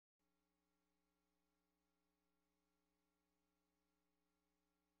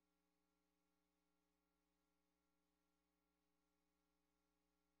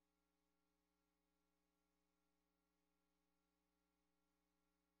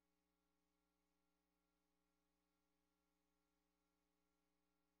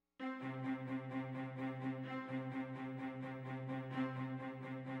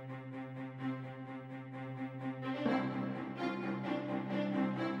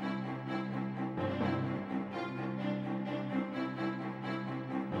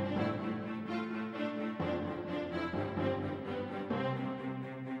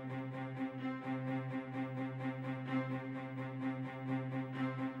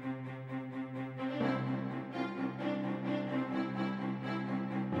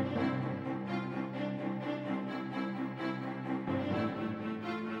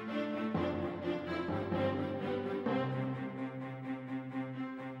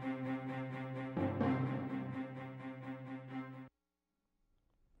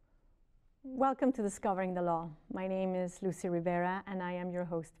Welcome to Discovering the Law. My name is Lucy Rivera and I am your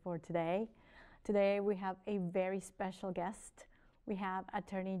host for today. Today we have a very special guest. We have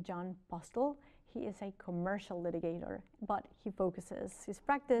attorney John Postle. He is a commercial litigator, but he focuses his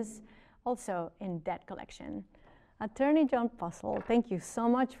practice also in debt collection. Attorney John Postle, thank you so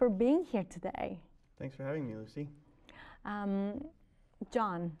much for being here today. Thanks for having me, Lucy.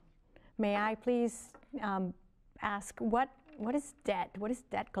 John, may I please ask what is debt? What is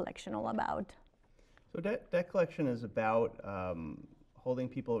debt collection all about? So debt collection is about holding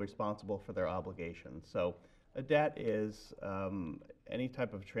people responsible for their obligations. So a debt is any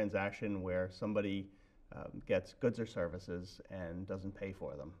type of transaction where somebody gets goods or services and doesn't pay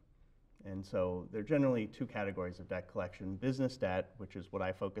for them. And so there are generally two categories of debt collection: business debt, which is what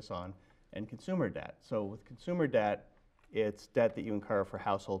I focus on, and consumer debt. So with consumer debt, it's debt that you incur for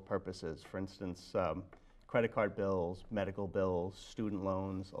household purposes. For instance, credit card bills, medical bills, student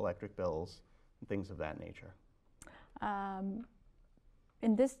loans, electric bills, and things of that nature.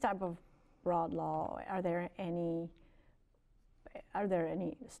 In this type of broad law, are there any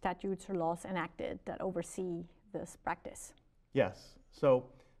statutes or laws enacted that oversee this practice? Yes. So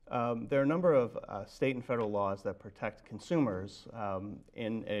there are a number of state and federal laws that protect consumers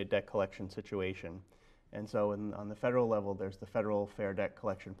in a debt collection situation. And so on the federal level, there's the Federal Fair Debt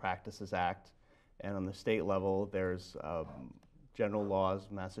Collection Practices Act. And on the state level, there's general laws,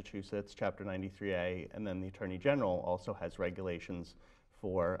 Massachusetts, Chapter 93A, and then the Attorney General also has regulations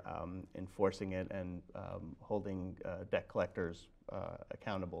for enforcing it and holding debt collectors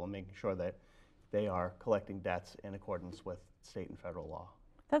accountable and making sure that they are collecting debts in accordance with state and federal law.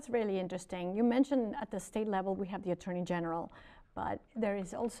 That's really interesting. You mentioned at the state level we have the Attorney General, but there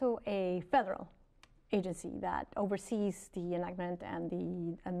is also a federal agency that oversees the enactment and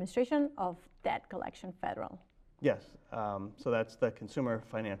the administration of debt collection federal. Yes, so that's the Consumer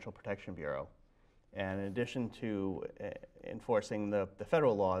Financial Protection Bureau. And in addition to enforcing the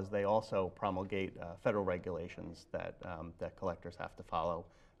federal laws, they also promulgate federal regulations that debt collectors have to follow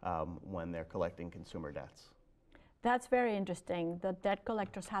when they're collecting consumer debts. That's very interesting. The debt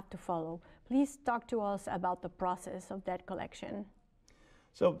collectors have to follow. Please talk to us about the process of debt collection.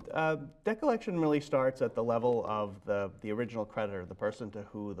 So debt collection really starts at the level of the original creditor, the person to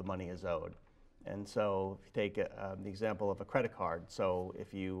who the money is owed. And so if you take the example of a credit card, so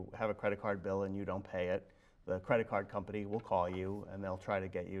if you have a credit card bill and you don't pay it, the credit card company will call you and they'll try to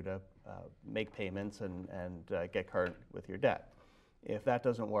get you to make payments and get current with your debt. If that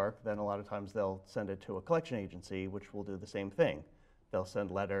doesn't work, then a lot of times they'll send it to a collection agency, which will do the same thing. They'll send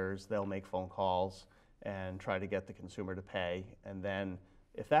letters, they'll make phone calls and try to get the consumer to pay. And then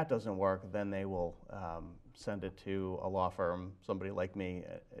if that doesn't work, then they will send it to a law firm, somebody like me,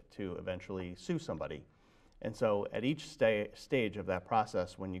 to eventually sue somebody. And so at each stage of that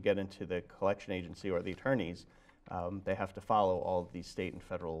process, when you get into the collection agency or the attorneys, they have to follow all of these state and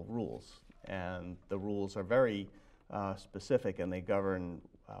federal rules. And the rules are very specific, and they govern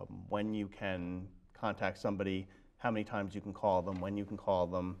when you can contact somebody, how many times you can call them, when you can call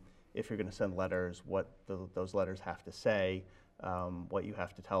them, if you're going to send letters, what those letters have to say, what you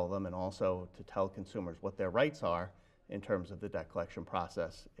have to tell them, and also to tell consumers what their rights are in terms of the debt collection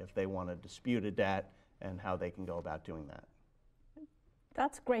process, if they want to dispute a debt, and how they can go about doing that.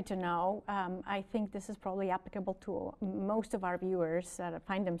 That's great to know. I think this is probably applicable to most of our viewers that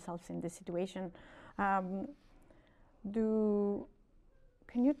find themselves in this situation. Can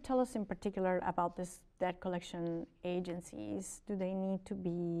you tell us in particular about this debt collection agencies? Do they need to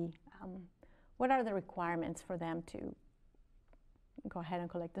be, what are the requirements for them to go ahead and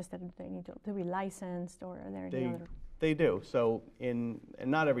collect this? Do they need to be licensed, or are there any other? They do. So and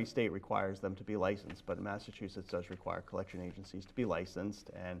not every state requires them to be licensed, but Massachusetts does require collection agencies to be licensed,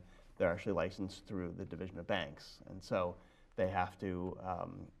 and they're actually licensed through the Division of Banks. And so they have to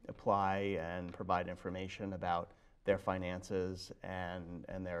apply and provide information about their finances and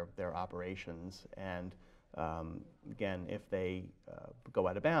their operations. And again, if they go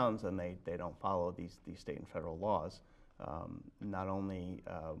out of bounds and they don't follow these state and federal laws, not only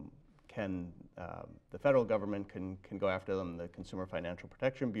can the federal government can go after them, the Consumer Financial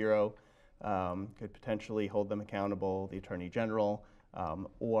Protection Bureau could potentially hold them accountable, the Attorney General,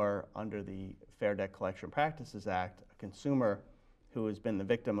 or under the Fair Debt Collection Practices Act, a consumer who has been the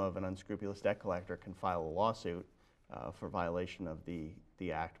victim of an unscrupulous debt collector can file a lawsuit for violation of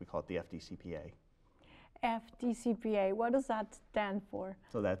the act. We call it the FDCPA. FDCPA, what does that stand for?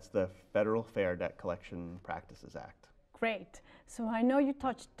 So that's the Federal Fair Debt Collection Practices Act. Great. So I know you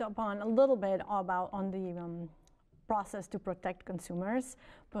touched upon a little bit about on the process to protect consumers,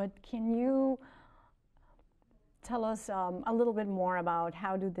 but can you tell us a little bit more about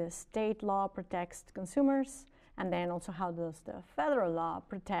how do the state law protects consumers, and then also how does the federal law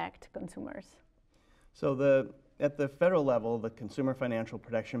protect consumers? So at the federal level, the Consumer Financial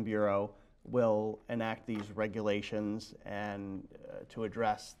Protection Bureau will enact these regulations and to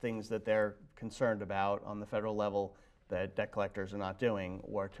address things that they're concerned about on the federal level that debt collectors are not doing,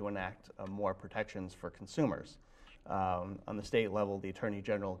 or to enact more protections for consumers. On the state level, the Attorney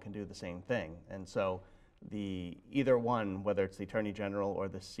General can do the same thing. And so either one, whether it's the Attorney General or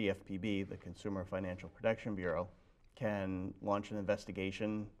the CFPB, the Consumer Financial Protection Bureau, can launch an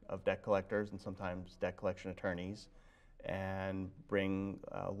investigation of debt collectors and sometimes debt collection attorneys and bring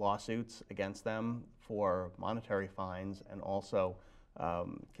lawsuits against them for monetary fines and also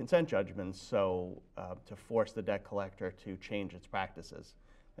consent judgments, so to force the debt collector to change its practices.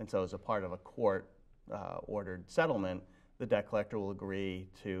 And so as a part of a court ordered settlement, the debt collector will agree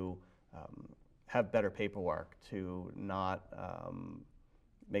to have better paperwork, to not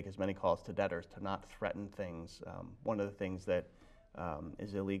make as many calls to debtors, to not threaten things. One of the things that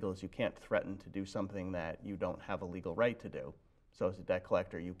is illegal is you can't threaten to do something that you don't have a legal right to do. So as a debt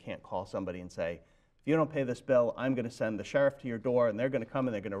collector, you can't call somebody and say, if you don't pay this bill, I'm going to send the sheriff to your door and they're going to come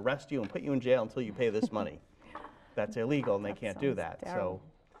and they're going to arrest you and put you in jail until you pay this money. That's illegal and they can't do that. Terrible. So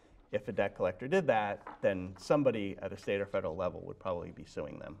if a debt collector did that, then somebody at a state or federal level would probably be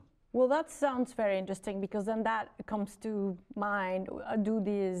suing them. Well, that sounds very interesting, because then that comes to mind, do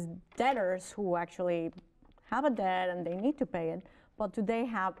these debtors who actually have a debt and they need to pay it, but do they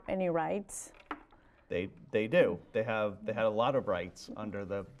have any rights? They do. They had a lot of rights under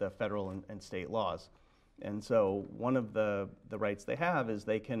the federal and state laws. And so one of the rights they have is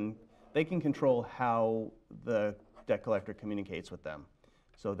they can control how the debt collector communicates with them.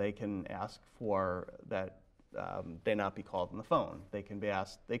 So they can ask for that they not be called on the phone. They could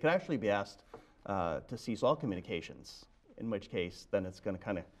actually be asked to cease all communications, in which case then it's going to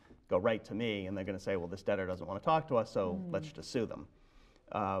kind of go right to me and they're going to say, well, this debtor doesn't want to talk to us, so let's just sue them.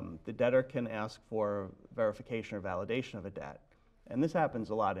 The debtor can ask for verification or validation of a debt. And this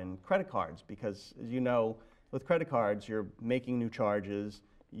happens a lot in credit cards because, as you know, with credit cards, you're making new charges,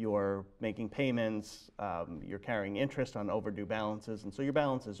 you're making payments, you're carrying interest on overdue balances, and so your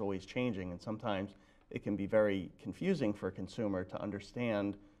balance is always changing, and sometimes it can be very confusing for a consumer to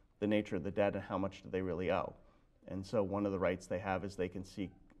understand the nature of the debt and how much do they really owe. And so one of the rights they have is they can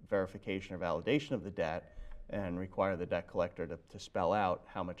seek verification or validation of the debt and require the debt collector to spell out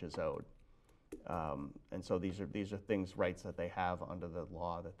how much is owed. And so these are rights that they have under the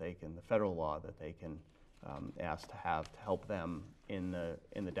law that the federal law that they can ask to have to help them in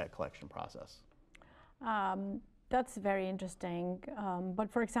the debt collection process. That's very interesting.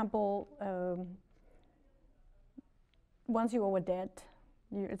 But for example, once you owe a debt,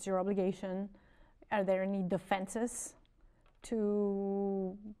 it's your obligation. Are there any defenses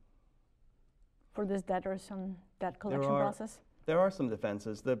for these debtors on debt collection process? There are some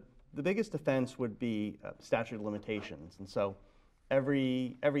defenses. The biggest defense would be statute of limitations, and so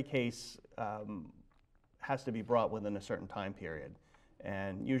every case has to be brought within a certain time period,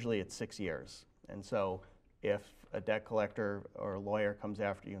 and usually it's 6 years. And so if a debt collector or a lawyer comes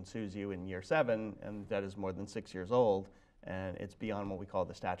after you and sues you in year 7 and the debt is more than 6 years old and it's beyond what we call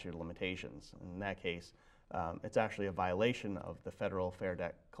the statute of limitations, in that case it's actually a violation of the Federal Fair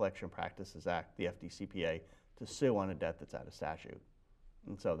Debt Collection Practices Act, the FDCPA, to sue on a debt that's out of statute.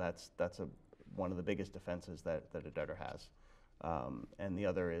 And so that's one of the biggest defenses that a debtor has. And the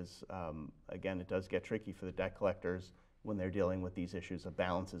other is, again, it does get tricky for the debt collectors when they're dealing with these issues of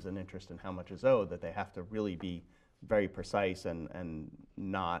balances and interest and how much is owed, that they have to really be very precise and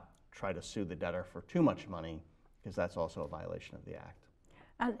not try to sue the debtor for too much money, because that's also a violation of the act.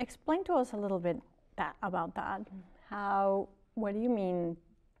 And explain to us a little bit about that. What do you mean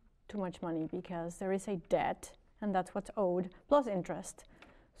too much money? Because there is a debt, and that's what's owed, plus interest.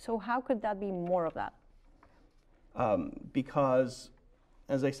 So how could that be more of that? Because,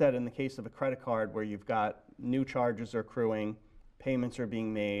 as I said, in the case of a credit card where you've got new charges are accruing, payments are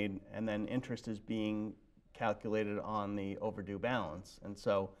being made, and then interest is being calculated on the overdue balance. And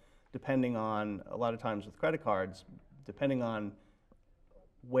so depending on, a lot of times with credit cards, depending on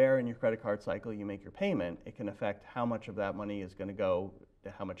where in your credit card cycle you make your payment, it can affect how much of that money is going to go,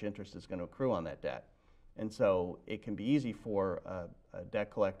 how much interest is going to accrue on that debt. And so it can be easy for a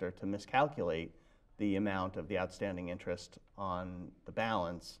debt collector to miscalculate the amount of the outstanding interest on the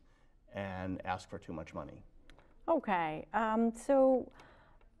balance and ask for too much money. Okay, so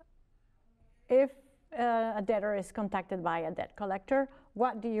if a debtor is contacted by a debt collector,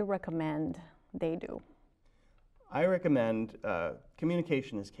 what do you recommend they do? I recommend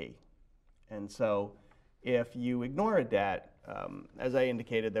communication is key. And so If you ignore a debt, as I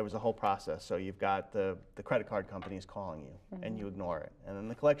indicated, there was a whole process. So you've got the credit card company is calling you, and you ignore it. And then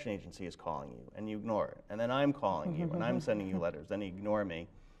the collection agency is calling you, and you ignore it. And then I'm calling you, and I'm sending you letters, then you ignore me.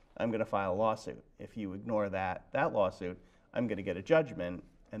 I'm going to file a lawsuit. If you ignore that lawsuit, I'm going to get a judgment,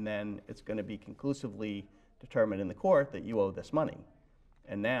 and then it's going to be conclusively determined in the court that you owe this money.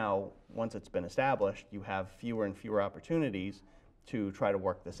 And now, once it's been established, you have fewer and fewer opportunities to try to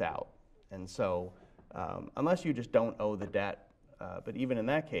work this out. And so, unless you just don't owe the debt, but even in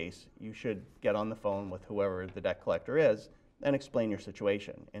that case, you should get on the phone with whoever the debt collector is and explain your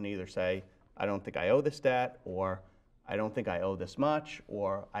situation and either say, I don't think I owe this debt, or I don't think I owe this much,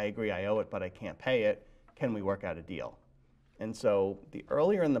 or I agree I owe it but I can't pay it. Can we work out a deal? And so the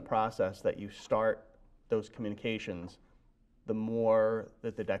earlier in the process that you start those communications, the more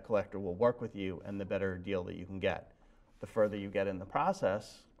that the debt collector will work with you and the better deal that you can get. The further you get in the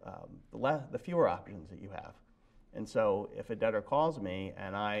process, the fewer options that you have. And so if a debtor calls me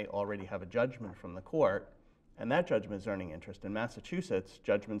and I already have a judgment from the court, and that judgment is earning interest, in Massachusetts,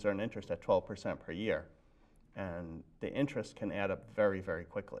 judgments earn interest at 12% per year. And the interest can add up very, very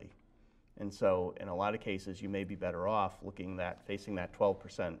quickly. And so in a lot of cases, you may be better off facing that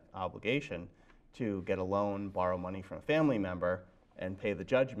 12% obligation to get a loan, borrow money from a family member, and pay the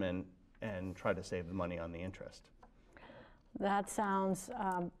judgment and try to save the money on the interest. That sounds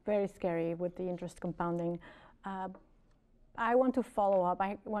very scary with the interest compounding. I want to follow up.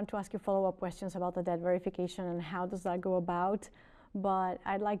 I want to ask you follow-up questions about the debt verification and how does that go about. But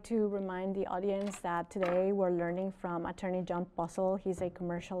I'd like to remind the audience that today we're learning from attorney John Postle. He's a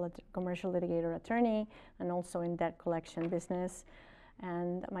commercial litigator attorney and also in debt collection business.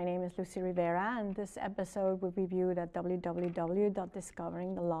 And my name is Lucy Rivera, and this episode will be viewed at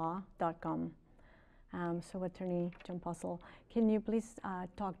www.discoveringthelaw.com. So Attorney John Postle, can you please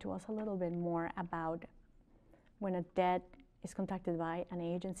talk to us a little bit more about when a debt is contacted by an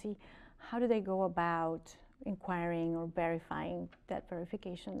agency, how do they go about inquiring or verifying debt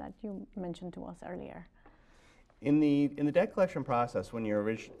verification that you mentioned to us earlier? In the debt collection process, when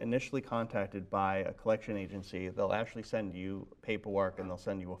you're initially contacted by a collection agency, they'll actually send you paperwork and they'll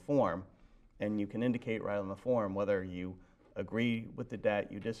send you a form, and you can indicate right on the form whether you agree with the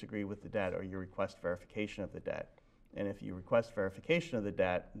debt, you disagree with the debt, or you request verification of the debt. And if you request verification of the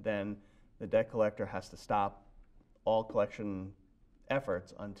debt, then the debt collector has to stop all collection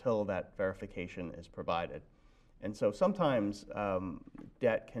efforts until that verification is provided. And so sometimes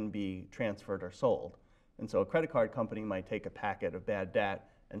debt can be transferred or sold. And so a credit card company might take a packet of bad debt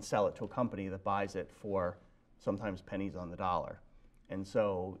and sell it to a company that buys it for sometimes pennies on the dollar. And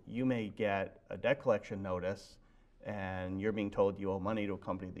so you may get a debt collection notice and you're being told you owe money to a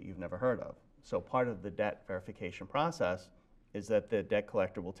company that you've never heard of. So part of the debt verification process is that the debt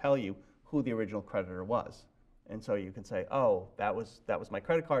collector will tell you who the original creditor was. And so you can say, oh, that was my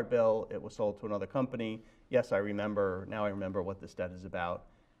credit card bill, it was sold to another company, yes, I remember, now I remember what this debt is about,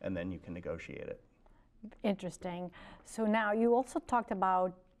 and then you can negotiate it. Interesting. So now you also talked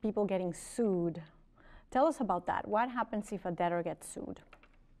about people getting sued. Tell us about that. What happens if a debtor gets sued?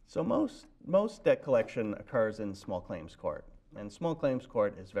 So most debt collection occurs in small claims court, and small claims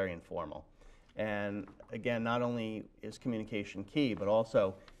court is very informal. And again, not only is communication key, but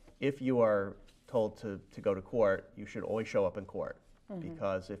also if you are told to go to court, you should always show up in court,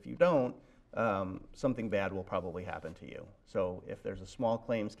 because if you don't, something bad will probably happen to you. So if there's a small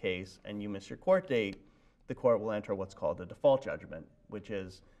claims case and you miss your court date, the court will enter what's called a default judgment, which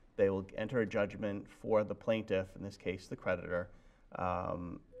is they will enter a judgment for the plaintiff, in this case the creditor,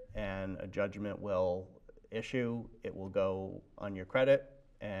 and a judgment will issue, it will go on your credit,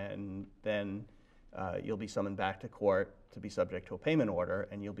 and then you'll be summoned back to court to be subject to a payment order,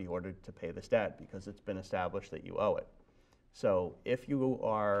 and you'll be ordered to pay this debt because it's been established that you owe it. So if you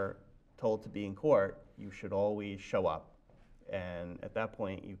are told to be in court, you should always show up, and at that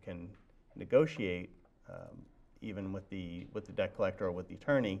point you can negotiate even with the debt collector or with the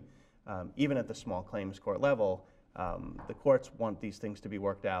attorney. Even at the small claims court level, the courts want these things to be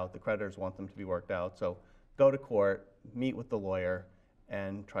worked out, the creditors want them to be worked out, so go to court, meet with the lawyer,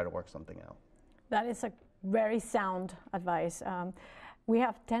 and try to work something out. That is a very sound advice. We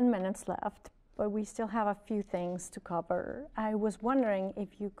have 10 minutes left, but we still have a few things to cover. I was wondering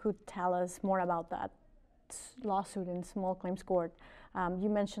if you could tell us more about that lawsuit in small claims court. You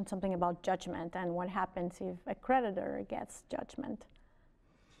mentioned something about judgment and what happens if a creditor gets judgment.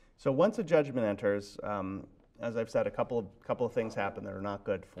 So once a judgment enters, as I've said, a couple of things happen that are not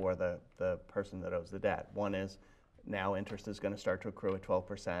good for the person that owes the debt. One is now interest is going to start to accrue at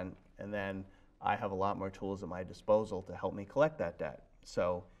 12%, and then I have a lot more tools at my disposal to help me collect that debt.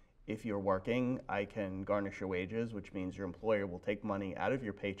 So if you're working, I can garnish your wages, which means your employer will take money out of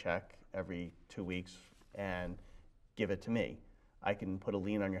your paycheck every 2 weeks and give it to me. I can put a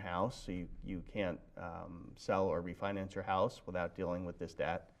lien on your house, so you can't sell or refinance your house without dealing with this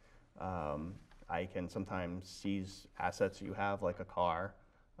debt. I can sometimes seize assets that you have, like a car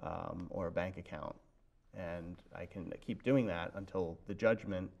or a bank account, and I can keep doing that until the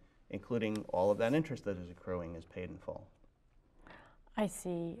judgment, including all of that interest that is accruing, is paid in full. I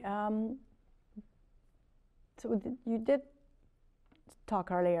see. So you did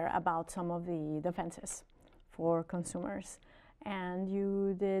talk earlier about some of the defenses for consumers, and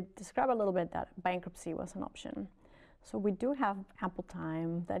you did describe a little bit that bankruptcy was an option. So we do have ample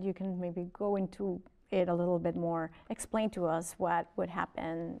time that you can maybe go into it a little bit more. Explain to us what would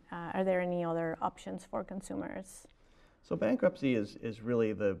happen. Are there any other options for consumers? So bankruptcy is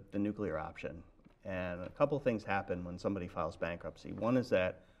really the nuclear option. And a couple of things happen when somebody files bankruptcy. One is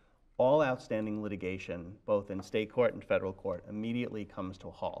that all outstanding litigation, both in state court and federal court, immediately comes to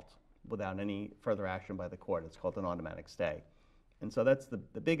a halt without any further action by the court. It's called an automatic stay. And so that's the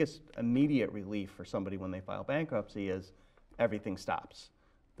biggest immediate relief for somebody when they file bankruptcy is everything stops.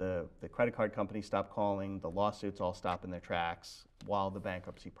 The credit card companies stop calling, the lawsuits all stop in their tracks while the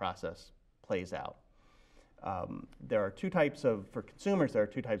bankruptcy process plays out. There are two types of, for consumers, there are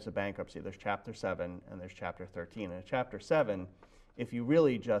two types of bankruptcy. There's Chapter 7 and there's Chapter 13. And in Chapter 7, if you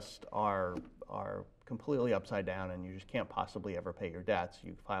really just are completely upside down and you just can't possibly ever pay your debts,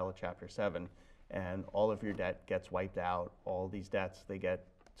 you file a Chapter 7 and all of your debt gets wiped out. All these debts,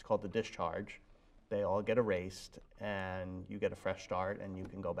 it's called the discharge. They all get erased and you get a fresh start and you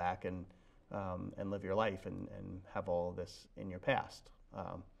can go back and live your life and have all of this in your past.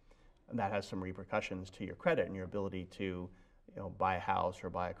 And that has some repercussions to your credit and your ability to buy a house or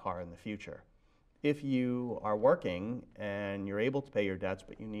buy a car in the future. If you are working and you're able to pay your debts,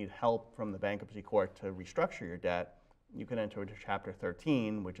 but you need help from the bankruptcy court to restructure your debt, you can enter into Chapter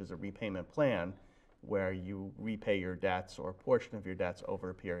 13, which is a repayment plan where you repay your debts or a portion of your debts over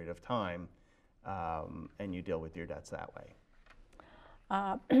a period of time, and you deal with your debts that way.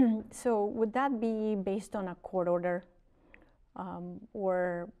 So would that be based on a court order?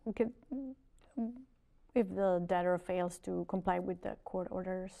 Or if the debtor fails to comply with the court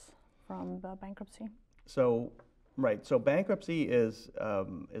orders from the bankruptcy? So, right. So bankruptcy is a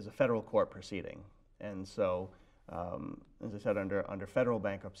federal court proceeding, and so as I said, under federal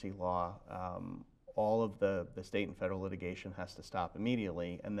bankruptcy law, all of the state and federal litigation has to stop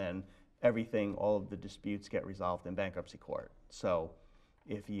immediately, and then all of the disputes get resolved in bankruptcy court. So,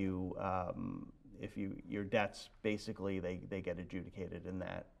 if your debts basically they get adjudicated in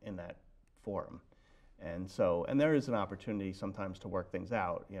that forum, and there is an opportunity sometimes to work things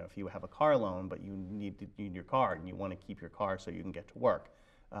out. If you have a car loan but you need your car and you want to keep your car so you can get to work,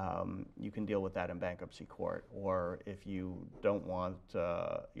 you can deal with that in bankruptcy court. Or if you don't want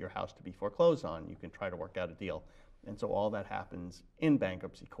your house to be foreclosed on, you can try to work out a deal. And so all that happens in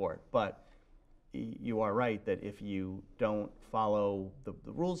bankruptcy court. But you are right that if you don't follow the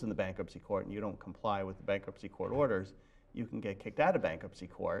rules in the bankruptcy court and you don't comply with the bankruptcy court orders, you can get kicked out of bankruptcy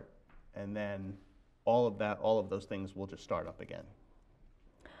court, and then all of those things will just start up again.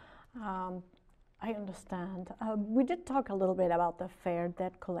 I understand. We did talk a little bit about the Fair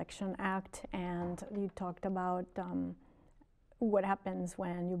Debt Collection Act, and you talked about what happens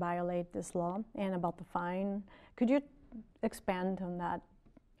when you violate this law and about the fine. Could you expand on that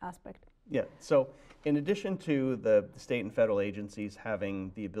aspect? Yeah, so in addition to the state and federal agencies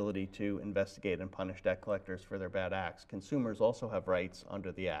having the ability to investigate and punish debt collectors for their bad acts, consumers also have rights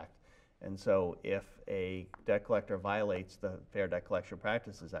under the Act. And so if a debt collector violates the Fair Debt Collection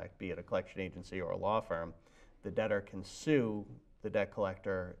Practices Act, be it a collection agency or a law firm, the debtor can sue the debt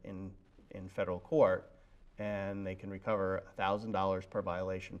collector in federal court, and they can recover $1,000 per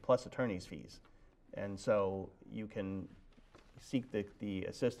violation plus attorney's fees. And so you can seek the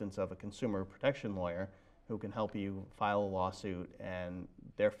assistance of a consumer protection lawyer who can help you file a lawsuit, and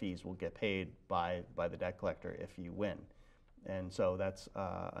their fees will get paid by the debt collector if you win. And so that's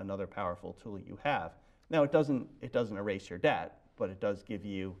another powerful tool you have. Now it doesn't erase your debt, but it does give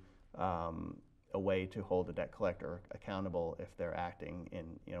you a way to hold a debt collector accountable if they're acting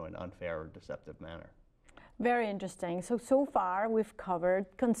in an unfair or deceptive manner. Very interesting. So far we've covered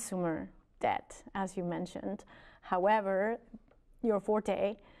consumer debt, as you mentioned. However, your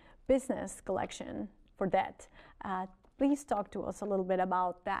forte, business collection for debt. Please talk to us a little bit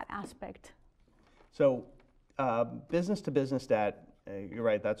about that aspect. So business-to-business debt, you're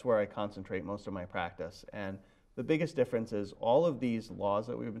right, that's where I concentrate most of my practice. And the biggest difference is all of these laws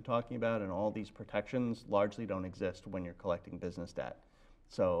that we've been talking about and all these protections largely don't exist when you're collecting business debt.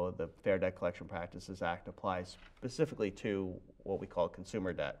 So the Fair Debt Collection Practices Act applies specifically to what we call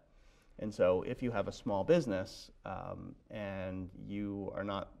consumer debt. And so if you have a small business and you are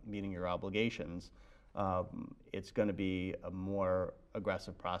not meeting your obligations, it's going to be a more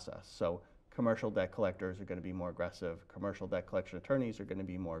aggressive process. So commercial debt collectors are going to be more aggressive. Commercial debt collection attorneys are going to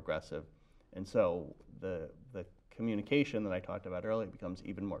be more aggressive. And so the communication that I talked about earlier becomes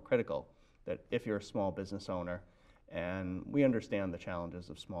even more critical, that if you're a small business owner, and we understand the challenges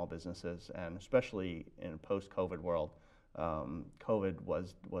of small businesses, and especially in a post-COVID world, COVID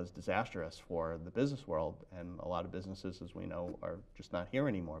was disastrous for the business world, and a lot of businesses, as we know, are just not here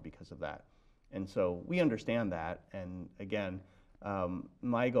anymore because of that. And so we understand that, and again,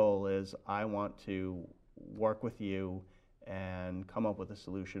 my goal is I want to work with you and come up with a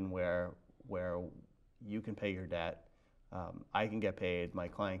solution where you can pay your debt, I can get paid, my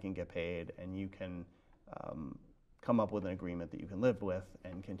client can get paid, and you can come up with an agreement that you can live with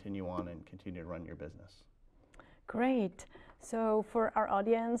and continue on and continue to run your business. Great. So for our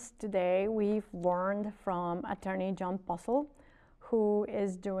audience today, we've learned from attorney John Postle, who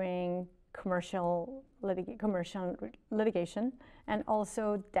is doing commercial litigation and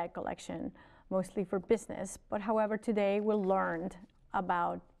also debt collection, mostly for business. But however, today we learned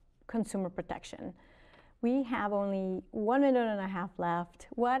about consumer protection. We have only 1.5 minutes left.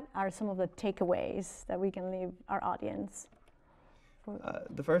 What are some of the takeaways that we can leave our audience?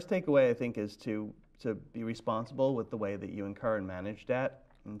 The first takeaway, I think, is to be responsible with the way that you incur and manage debt.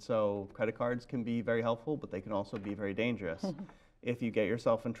 And so credit cards can be very helpful, but they can also be very dangerous. If you get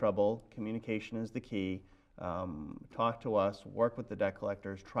yourself in trouble, communication is the key. Talk to us, work with the debt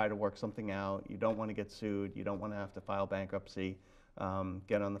collectors, try to work something out. You don't want to get sued. You don't want to have to file bankruptcy.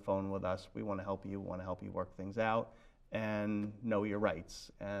 Get on the phone with us. We want to help you. We want to help you work things out and know your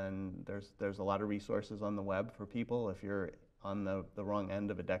rights. And there's a lot of resources on the web for people. If you're on the wrong end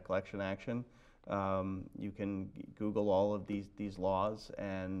of a debt collection action, you can Google all of these laws,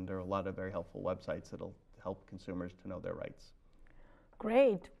 and there are a lot of very helpful websites that'll help consumers to know their rights.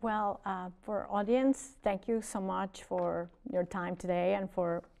 Great. Well, for our audience, thank you so much for your time today and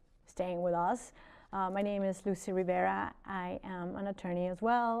for staying with us. My name is Lucy Rivera. I am an attorney as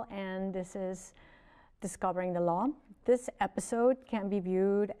well, and this is Discovering the Law. This episode can be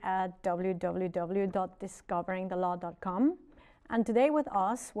viewed at www.discoveringthelaw.com. And today with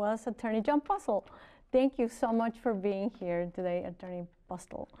us was attorney John Postle. Thank you so much for being here today, attorney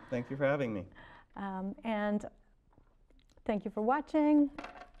Postle. Thank you for having me. And thank you for watching.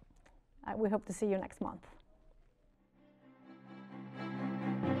 We hope to see you next month.